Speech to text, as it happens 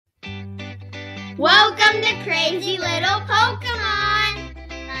Welcome to Crazy Little Pokemon!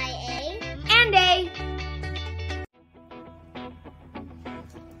 By A and A.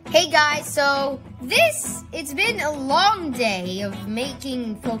 Hey guys, so it's been a long day of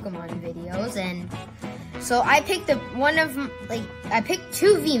making Pokemon videos, and so I picked I picked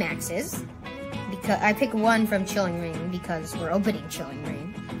two VMAXs, because I picked one from Chilling Reign because we're opening Chilling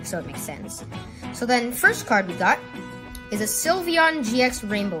Reign, so it makes sense. So then first card we got is a Sylveon GX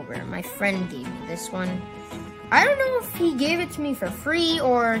Rainbow Rare. My friend gave me this one. I don't know if he gave it to me for free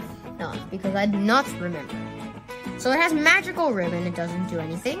or not, because I do not remember. So it has Magical Ribbon, it doesn't do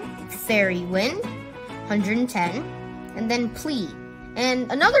anything. Fairy Wind, 110, and then Plea.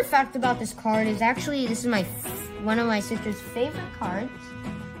 And another fact about this card is actually, this is one of my sister's favorite cards,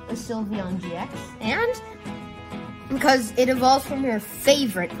 the Sylveon GX, and because it evolves from her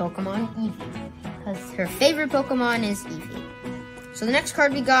favorite Pokemon, Eevee. Because her favorite Pokemon is Eevee. So the next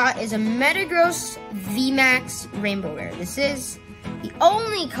card we got is a Metagross VMAX Rainbow Rare. This is the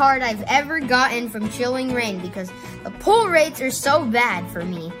only card I've ever gotten from Chilling Reign because the pull rates are so bad for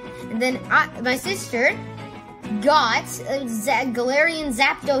me. And then my sister got a Galarian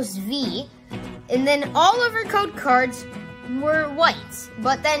Zapdos V, and then all of her code cards were white,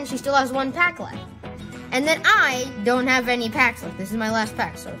 but then she still has one pack left. And then I don't have any packs left. This is my last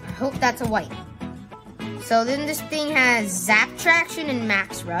pack, so I hope that's a white. So then this thing has Zap Traction and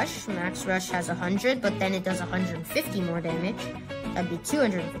Max Rush. Max Rush has 100, but then it does 150 more damage. That'd be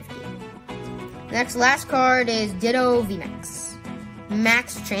 250. Next, last card is Ditto VMAX.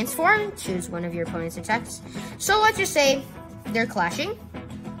 Max Transform, choose one of your opponent's attacks. So let's just say they're clashing.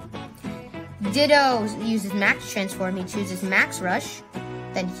 Ditto uses Max Transform, he chooses Max Rush.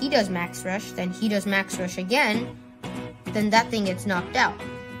 Then he does Max Rush, then he does Max Rush again. Then that thing gets knocked out,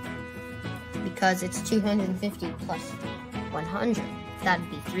 because it's 250 plus 100. That'd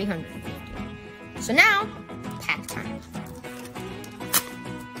be 350. So now, pack time.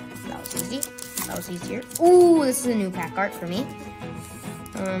 That was easy. That was easier. Ooh, this is a new pack art for me.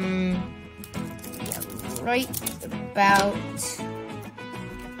 Yeah, right about.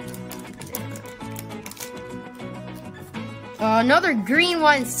 Oh, another green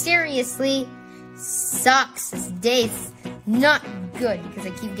one. Seriously, sucks. This day's not good because I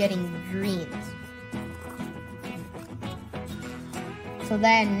keep getting greens. So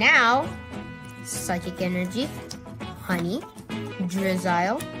then now, Psychic Energy, Honey,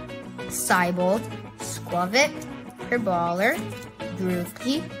 Drizzile, Cybolt, Squavit, Herballer,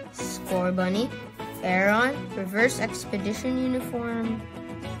 Grookey, Scorbunny, Aeron, Reverse Expedition Uniform.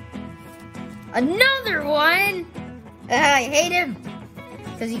 Another one! I hate him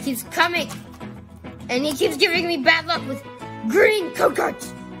because he keeps coming and he keeps giving me bad luck with green code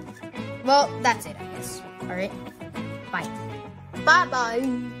cards. Well, that's it, I guess. Alright. Bye. Bye-bye.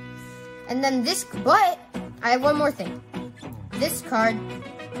 And then but I have one more thing. This card,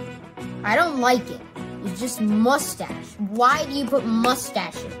 I don't like it. It's just mustache. Why do you put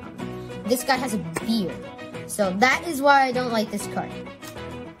mustache in it? This guy has a beard. So that is why I don't like this card.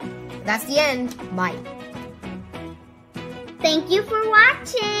 That's the end. Bye. Thank you for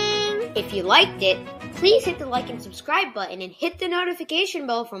watching! If you liked it, please hit the like and subscribe button and hit the notification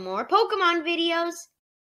bell for more Pokemon videos.